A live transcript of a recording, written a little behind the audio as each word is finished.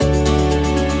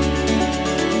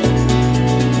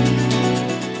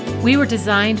We were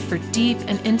designed for deep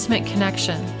and intimate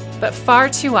connection, but far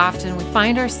too often we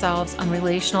find ourselves on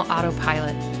relational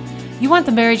autopilot. You want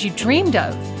the marriage you dreamed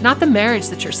of, not the marriage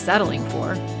that you're settling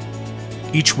for.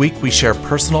 Each week, we share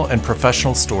personal and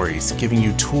professional stories, giving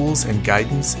you tools and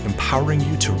guidance, empowering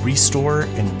you to restore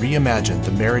and reimagine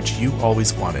the marriage you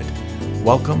always wanted.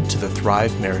 Welcome to the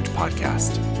Thrive Marriage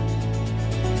Podcast.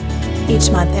 Each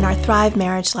month in our Thrive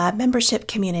Marriage Lab membership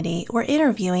community, we're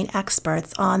interviewing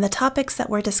experts on the topics that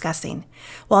we're discussing.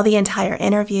 While the entire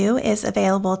interview is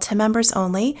available to members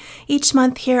only, each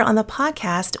month here on the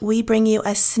podcast, we bring you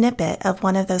a snippet of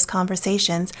one of those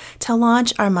conversations to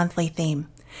launch our monthly theme.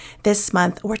 This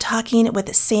month, we're talking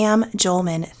with Sam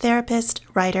Jolman, therapist,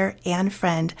 writer, and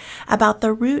friend, about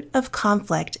the root of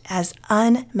conflict as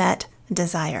unmet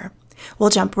desire.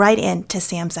 We'll jump right into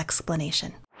Sam's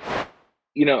explanation.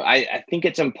 You know, I think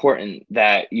it's important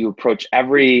that you approach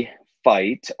every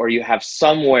fight, or you have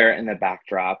somewhere in the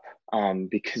backdrop,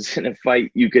 because in a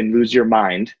fight you can lose your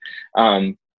mind,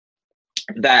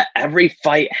 that every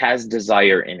fight has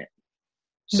desire in it.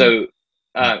 So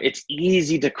it's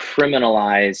easy to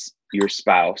criminalize your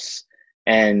spouse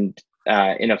and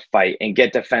in a fight and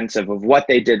get defensive of what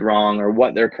they did wrong or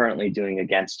what they're currently doing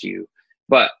against you.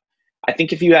 But I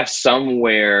think if you have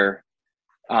somewhere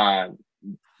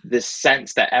this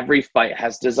sense that every fight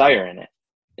has desire in it.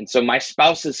 And so my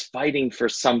spouse is fighting for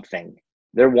something.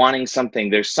 They're wanting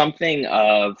something. There's something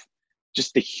of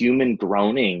just the human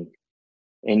groaning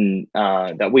in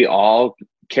that we all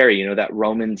carry, you know, that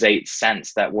Romans 8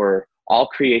 sense that all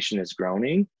creation is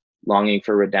groaning, longing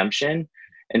for redemption.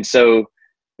 And so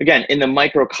again, in the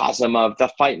microcosm of the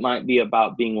fight might be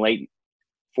about being late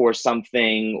for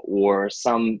something or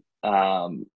some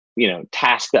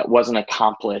task that wasn't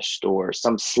accomplished or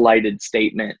some slighted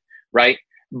statement, right?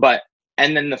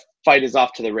 And then the fight is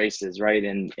off to the races, right?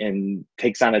 And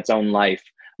takes on its own life.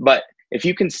 But if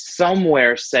you can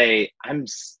somewhere say, I'm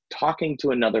talking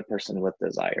to another person with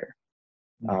desire,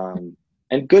 and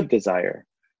good desire,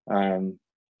 I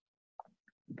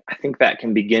think that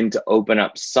can begin to open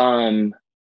up some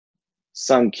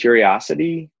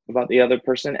curiosity about the other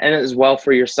person, and as well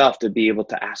for yourself to be able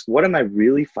to ask, what am I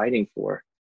really fighting for?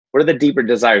 What are the deeper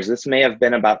desires? This may have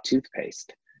been about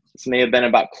toothpaste. This may have been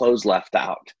about clothes left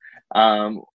out,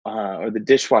 or the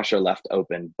dishwasher left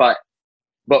open. But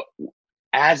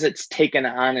as it's taken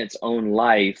on its own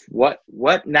life, what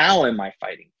now am I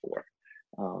fighting for?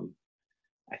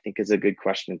 I think is a good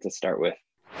question to start with.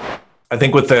 I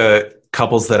think with the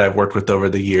couples that I've worked with over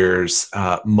the years,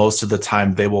 most of the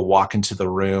time they will walk into the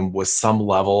room with some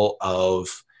level of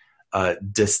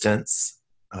distance,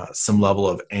 some level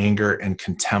of anger and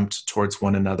contempt towards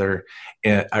one another.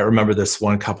 And I remember this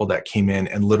one couple that came in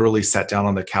and literally sat down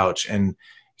on the couch, and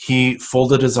he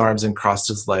folded his arms and crossed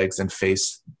his legs and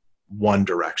faced one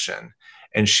direction.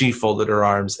 And she folded her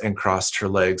arms and crossed her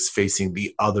legs facing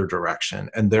the other direction.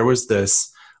 And there was this,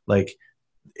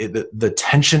 the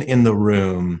tension in the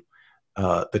room,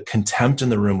 the contempt in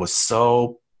the room was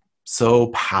so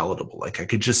palatable. Like I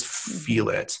could just feel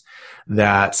it,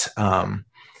 that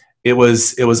it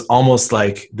was almost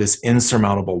like this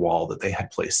insurmountable wall that they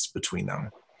had placed between them.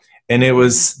 And it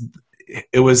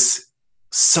was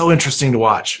so interesting to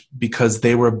watch, because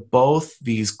they were both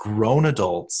these grown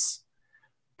adults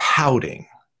pouting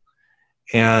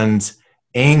and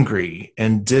angry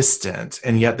and distant,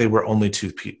 and yet they were only 2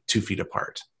 feet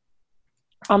apart.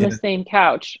 On the same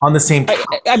couch. On the same couch.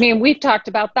 I mean, we've talked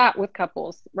about that with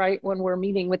couples, right? When we're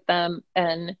meeting with them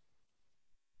and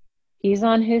he's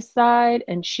on his side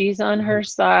and she's on her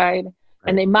side,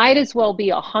 and they might as well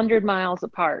be 100 miles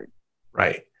apart.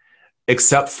 Right.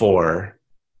 Except for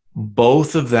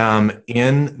both of them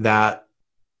in that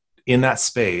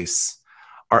space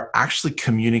are actually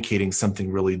communicating something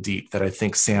really deep that I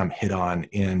think Sam hit on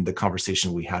in the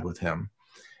conversation we had with him.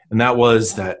 And that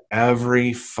was that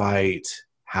every fight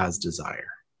has desire.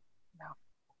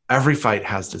 Every fight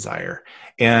has desire.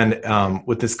 And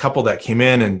with this couple that came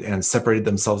in and separated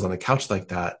themselves on the couch like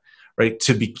that, right,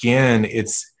 to begin,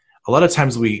 it's a lot of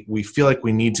times we feel like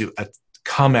we need to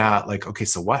come at like, okay,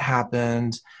 so what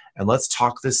happened? And let's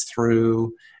talk this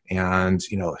through, and,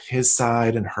 you know, his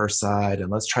side and her side, and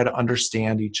let's try to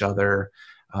understand each other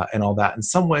and all that. In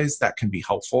some ways that can be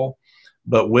helpful.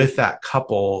 But with that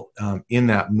couple in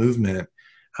that movement,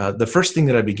 the first thing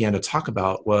that I began to talk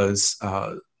about was,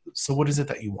 so what is it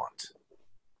that you want?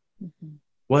 Mm-hmm.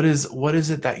 What is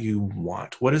it that you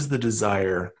want? What is the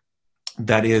desire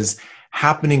that is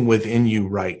happening within you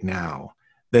right now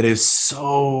that is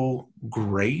so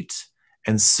great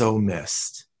and so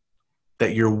missed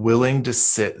that you're willing to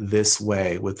sit this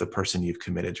way with the person you've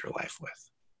committed your life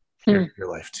with,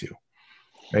 your life to?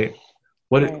 right?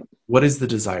 What Right. what is the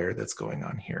desire that's going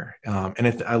on here?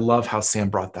 And I love how Sam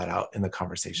brought that out in the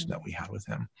conversation that we had with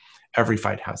him. Every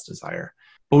fight has desire,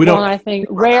 but we Well, don't. and I think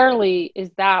rarely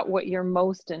is that what you're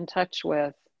most in touch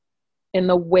with in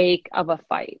the wake of a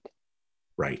fight.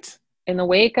 Right. In the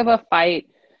wake of a fight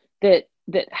that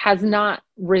has not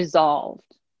resolved,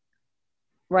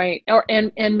 right? Or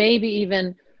and maybe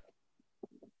even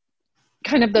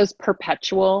kind of those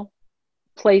perpetual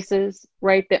places,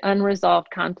 right? The unresolved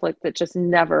conflict that just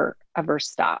never ever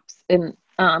stops. And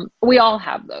we all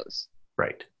have those,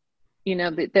 Right. you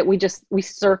know, that we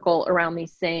circle around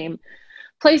these same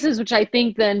places, which I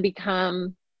think then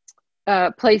become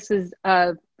places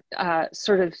of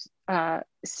sort of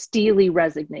steely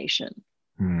resignation.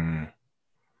 Mm-hmm.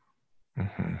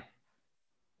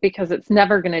 Because it's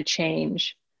never going to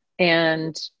change,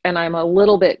 and I'm a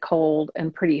little bit cold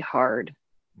and pretty hard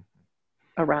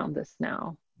around this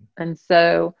now. And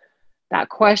so that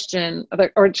question,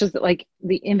 or just like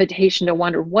the invitation to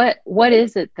wonder, what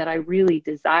is it that I really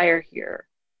desire here,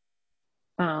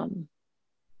 and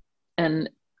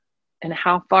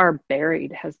how far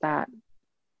buried has that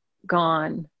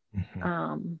gone,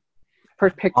 Mm-hmm.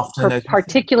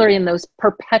 particularly in those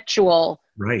perpetual,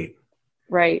 right.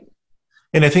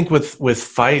 And I think with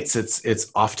fights,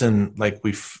 it's often like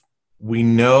we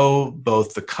know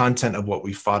both the content of what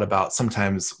we fought about.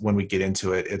 Sometimes when we get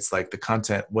into it, it's like the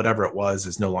content, whatever it was,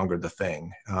 is no longer the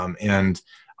thing. And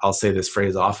I'll say this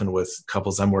phrase often with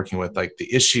couples I'm working with, like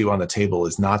the issue on the table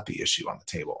is not the issue on the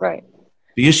table. Right.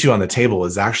 The issue on the table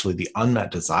is actually the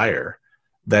unmet desire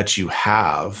that you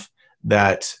have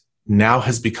that now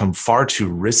has become far too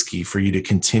risky for you to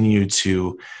continue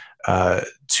to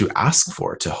ask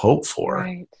for, to hope for,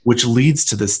 right. which leads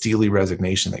to the steely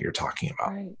resignation that you're talking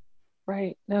about.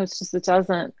 Right. No, it's just,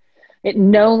 it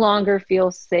no longer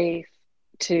feels safe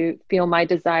to feel my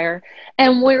desire.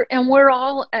 And we're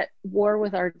all at war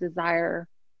with our desire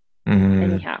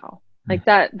anyhow. Like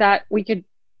that we could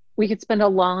spend a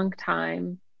long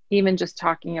time even just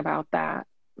talking about that.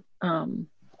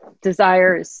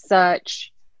 Desire is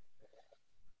such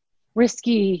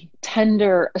risky,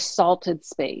 tender, assaulted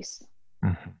space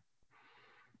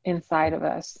inside of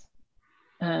us.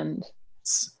 And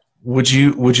would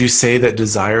you say that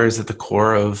desire is at the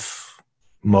core of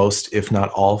most, if not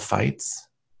all, fights?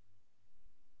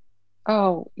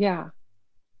 Oh yeah,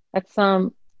 at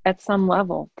some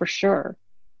level, for sure,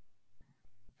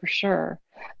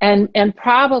 and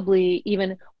probably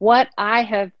even what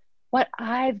I've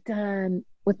done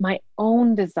with my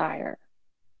own desire,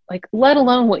 like let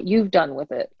alone what you've done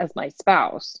with it as my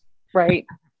spouse, right?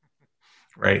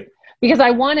 Right. Because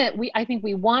I think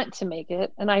we want to make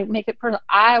it, and I make it personal.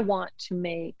 I want to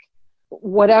make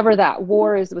whatever that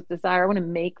war is with desire. I want to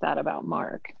make that about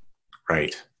Mark.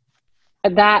 Right.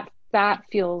 And that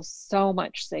feels so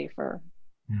much safer.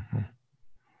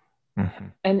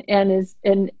 And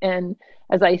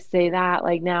as I say that,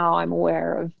 like now I'm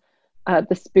aware of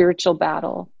the spiritual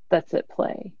battle that's at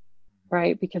play,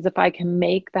 right? Because if I can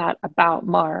make that about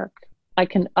Mark, I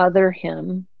can other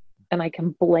him and I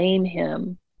can blame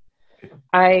him.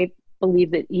 I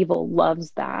believe that evil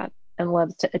loves that and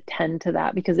loves to attend to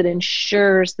that because it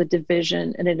ensures the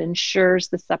division and it ensures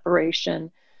the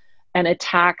separation and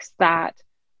attacks that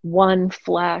one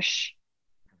flesh,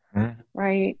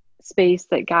 right, space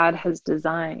that God has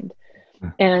designed.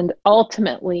 And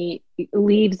ultimately it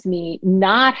leaves me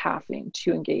not having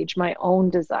to engage my own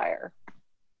desire.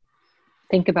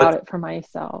 Think about it for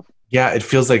myself. Yeah, it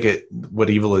feels like what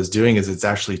evil is doing is it's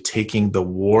actually taking the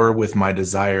war with my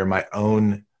desire, my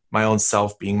own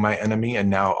self being my enemy, and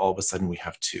now all of a sudden we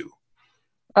have two.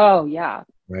 Oh yeah.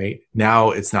 Right?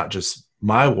 Now it's not just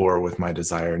my war with my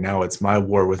desire. Now it's my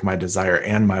war with my desire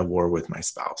and my war with my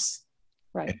spouse.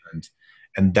 Right.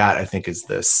 And that I think is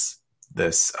this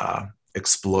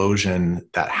explosion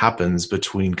that happens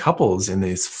between couples in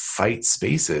these fight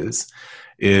spaces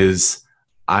is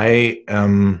I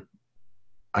don't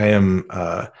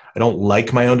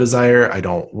like my own desire. I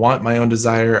don't want my own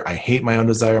desire. I hate my own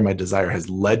desire. My desire has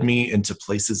led me into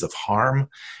places of harm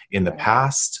in the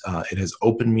past. It has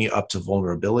opened me up to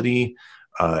vulnerability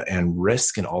and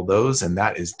risk and all those, and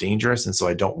that is dangerous. And so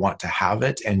I don't want to have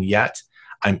it. And yet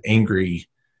I'm angry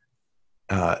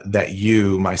that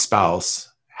you, my spouse,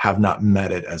 have not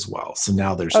met it as well. So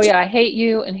now there's I hate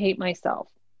you and hate myself.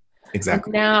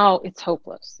 Exactly. And now it's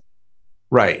hopeless.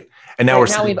 Right. And now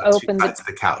we've opened to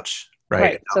the couch.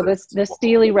 Right. So this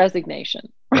steely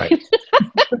resignation. Right.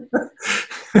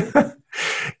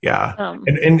 Yeah.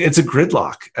 And it's a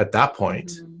gridlock at that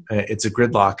point. It's a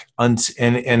gridlock.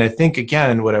 And I think,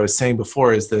 again, what I was saying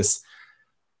before is this,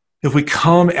 if we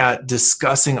come at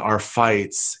discussing our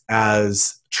fights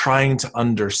as trying to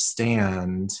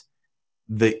understand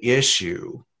the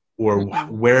issue or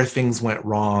where things went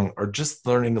wrong, or just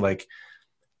learning like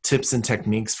tips and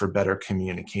techniques for better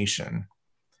communication,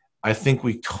 I think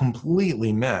we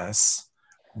completely miss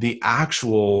the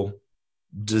actual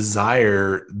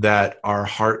desire that our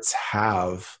hearts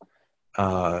have.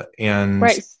 And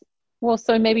right. Well,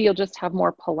 so maybe you'll just have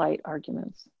more polite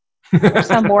arguments, or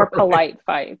some more polite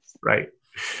fights. Right.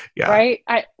 Yeah. Right.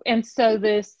 And so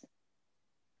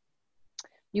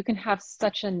you can have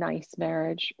such a nice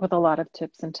marriage with a lot of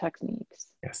tips and techniques.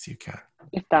 Yes, you can.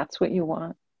 If that's what you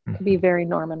want. It could be very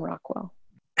Norman Rockwell.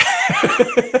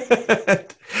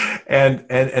 and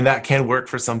that can work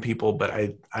for some people, but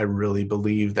I really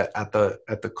believe that at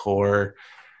the core,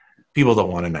 people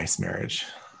don't want a nice marriage,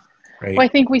 right? Well, I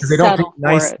think we settle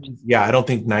for it. Yeah, I don't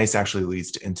think nice actually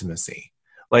leads to intimacy.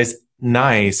 Like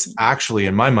nice actually,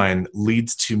 in my mind,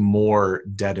 leads to more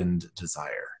deadened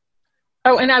desire.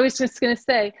 Oh, and I was just going to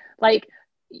say, like,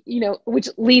 which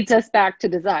leads us back to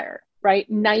desire, right?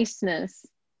 Niceness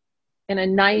in a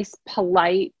nice,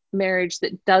 polite marriage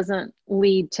that doesn't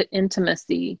lead to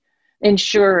intimacy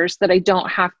ensures that I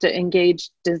don't have to engage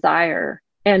desire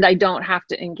and I don't have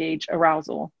to engage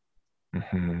arousal.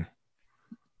 Mm-hmm.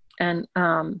 And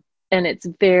it's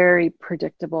very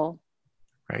predictable.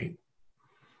 Right.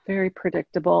 Very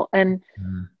predictable. And,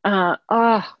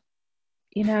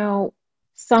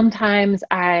 sometimes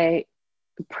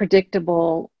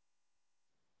predictable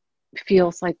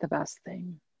feels like the best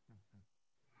thing,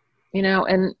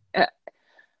 and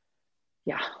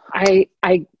yeah, I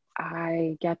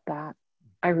get that.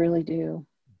 I really do.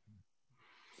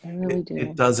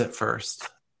 It does at first,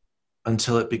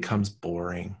 until it becomes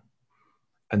boring,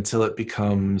 until it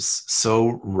becomes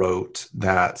so rote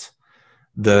that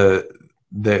the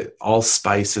all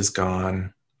spice is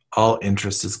gone, all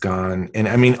interest is gone. And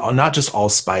I mean, not just all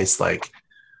spice, like,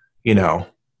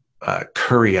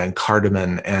 curry and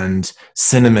cardamom and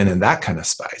cinnamon and that kind of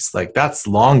spice. Like that's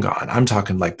long gone. I'm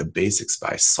talking like the basic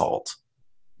spice, salt.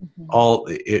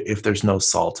 Mm-hmm. If there's no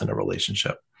salt in a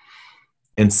relationship.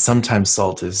 And sometimes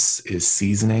salt is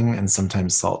seasoning, and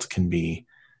sometimes salt can be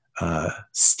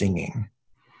stinging.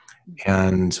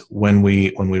 And when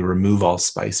we remove all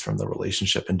spice from the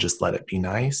relationship and just let it be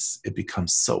nice, it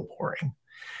becomes so boring.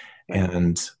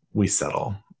 And we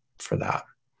settle for that.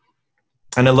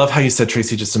 And I love how you said,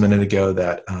 Tracy, just a minute ago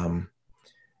that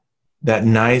that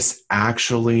nice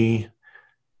actually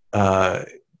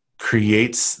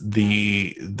creates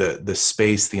the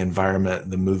space, the environment,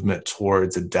 the movement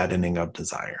towards a deadening of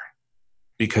desire.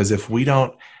 Because if we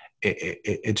don't,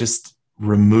 it just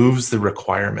removes the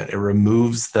requirement. It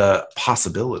removes the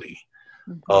possibility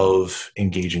of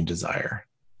engaging desire.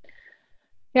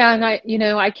 Yeah, and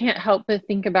I can't help but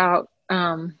think about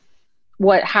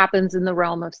what happens in the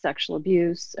realm of sexual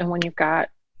abuse, and when you've got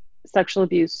sexual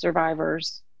abuse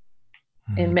survivors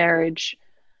in marriage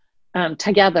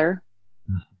together,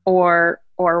 or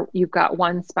you've got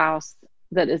one spouse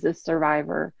that is a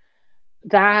survivor,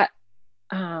 that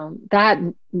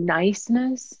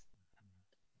niceness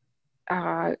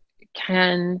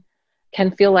can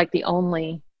feel like the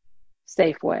only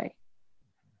safe way.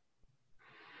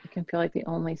 It can feel like the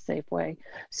only safe way.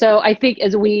 So I think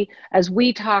as we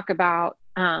talk about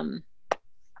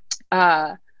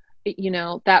that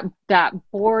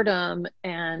boredom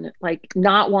and like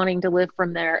not wanting to live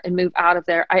from there and move out of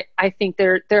there, I think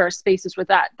there are spaces with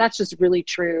that's just really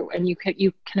true. And you can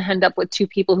end up with two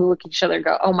people who look at each other and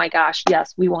go, oh my gosh,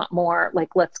 yes, we want more,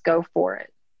 like let's go for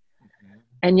it. Mm-hmm.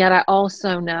 And yet I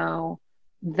also know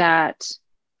that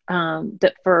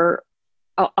that for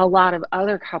a lot of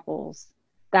other couples,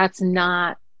 that's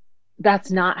not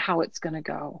how it's going to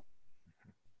go.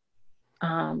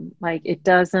 Like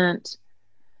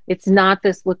it's not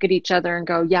this look at each other and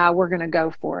go, yeah, we're going to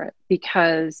go for it,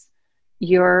 because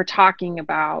you're talking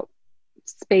about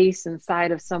space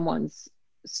inside of someone's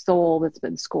soul that's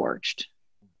been scorched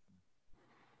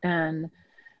and,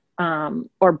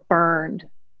 or burned.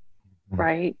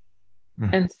 Right.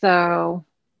 Mm-hmm. And so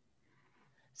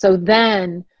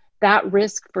then that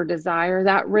risk for desire,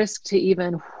 that risk to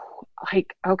even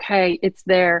like, okay, it's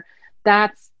there.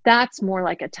 That's more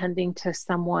like attending to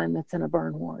someone that's in a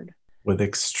burn ward. With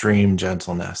extreme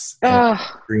gentleness, and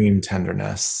extreme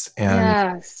tenderness,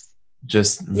 and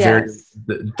just very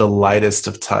the lightest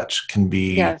of touch can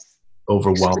be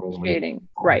overwhelming.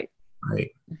 Right.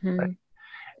 Mm-hmm. Right.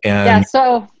 And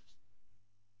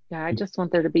I just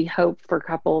want there to be hope for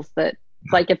couples that,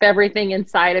 like, if everything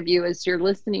inside of you as you're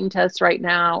listening to us right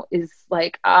now is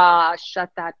like,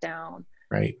 shut that down.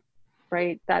 Right.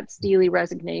 That steely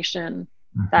resignation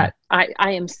that I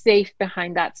am safe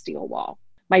behind that steel wall.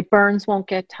 My burns won't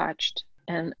get touched.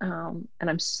 And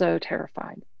I'm so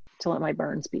terrified to let my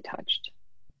burns be touched.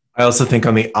 I also think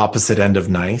on the opposite end of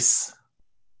nice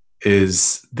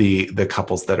is the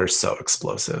couples that are so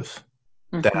explosive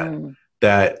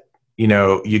that you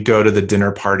know, you go to the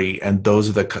dinner party and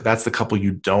that's the couple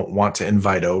you don't want to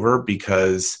invite over,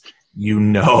 because you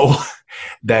know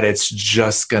that it's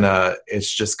just gonna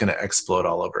explode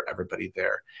all over everybody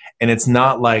there. And it's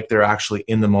not like they're actually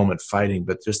in the moment fighting,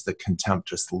 but just the contempt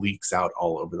just leaks out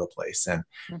all over the place, and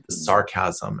the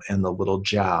sarcasm and the little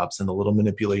jabs and the little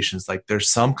manipulations. Like,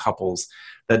 there's some couples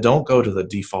that don't go to the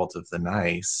default of the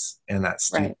nice and that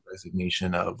stupid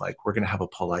resignation of like, we're going to have a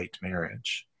polite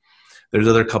marriage. There's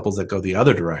other couples that go the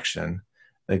other direction,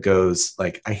 that goes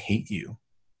like, I hate you.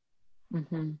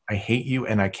 I hate you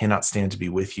and I cannot stand to be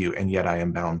with you, and yet I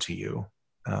am bound to you.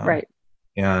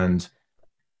 And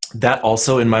that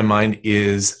also, in my mind,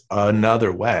 is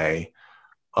another way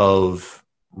of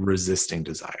resisting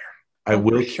desire. I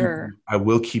will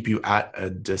keep you at a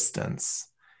distance,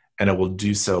 and I will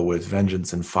do so with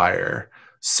vengeance and fire,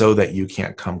 so that you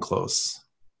can't come close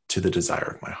to the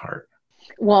desire of my heart.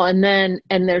 Well, and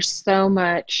there's so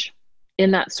much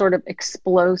in that sort of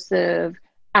explosive,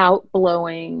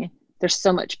 outblowing. There's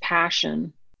so much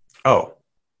passion. Oh,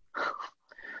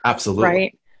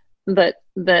 absolutely. Right.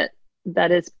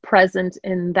 That is present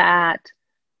in that.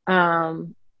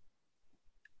 And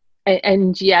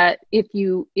yet if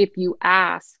you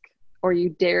ask, or you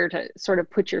dare to sort of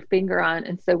put your finger on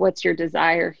and say, what's your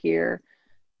desire here?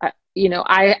 I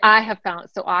have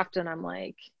found so often I'm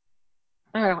like,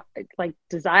 oh, like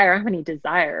desire. I don't have any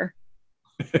desire.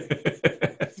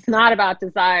 It's not about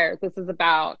desire. This is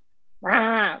about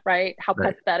right? How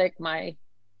pathetic my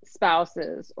spouse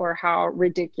is, or how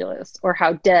ridiculous, or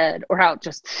how dead, or how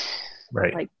just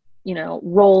like,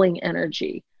 rolling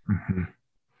energy.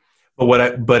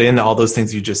 But in all those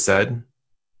things you just said,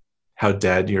 how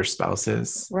dead your spouse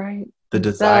is, right? The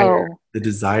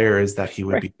desire is that he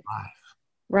would be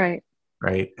alive,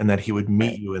 right? And that he would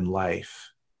meet you in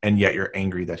life, and yet you're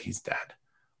angry that he's dead,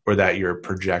 or that you're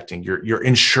projecting, you're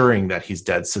ensuring that he's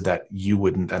dead so that you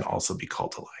wouldn't then also be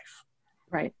called to life.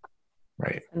 Right.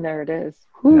 And there it is.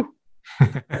 Boom.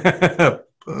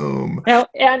 Now,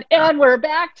 and we're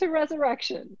back to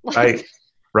resurrection.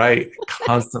 Right.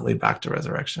 Constantly back to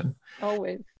resurrection.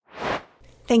 Always.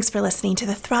 Thanks for listening to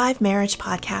the Thrive Marriage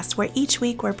Podcast, where each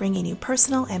week we're bringing you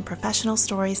personal and professional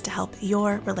stories to help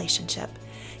your relationship.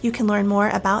 You can learn more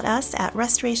about us at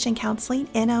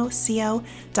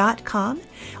restorationcounselingnoco.com,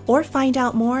 or find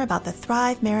out more about the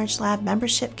Thrive Marriage Lab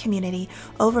membership community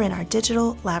over in our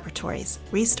digital laboratories,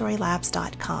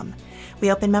 restorylabs.com.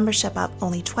 We open membership up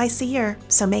only twice a year,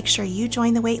 so make sure you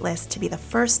join the waitlist to be the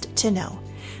first to know.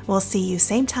 We'll see you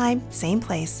same time, same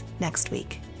place next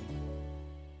week.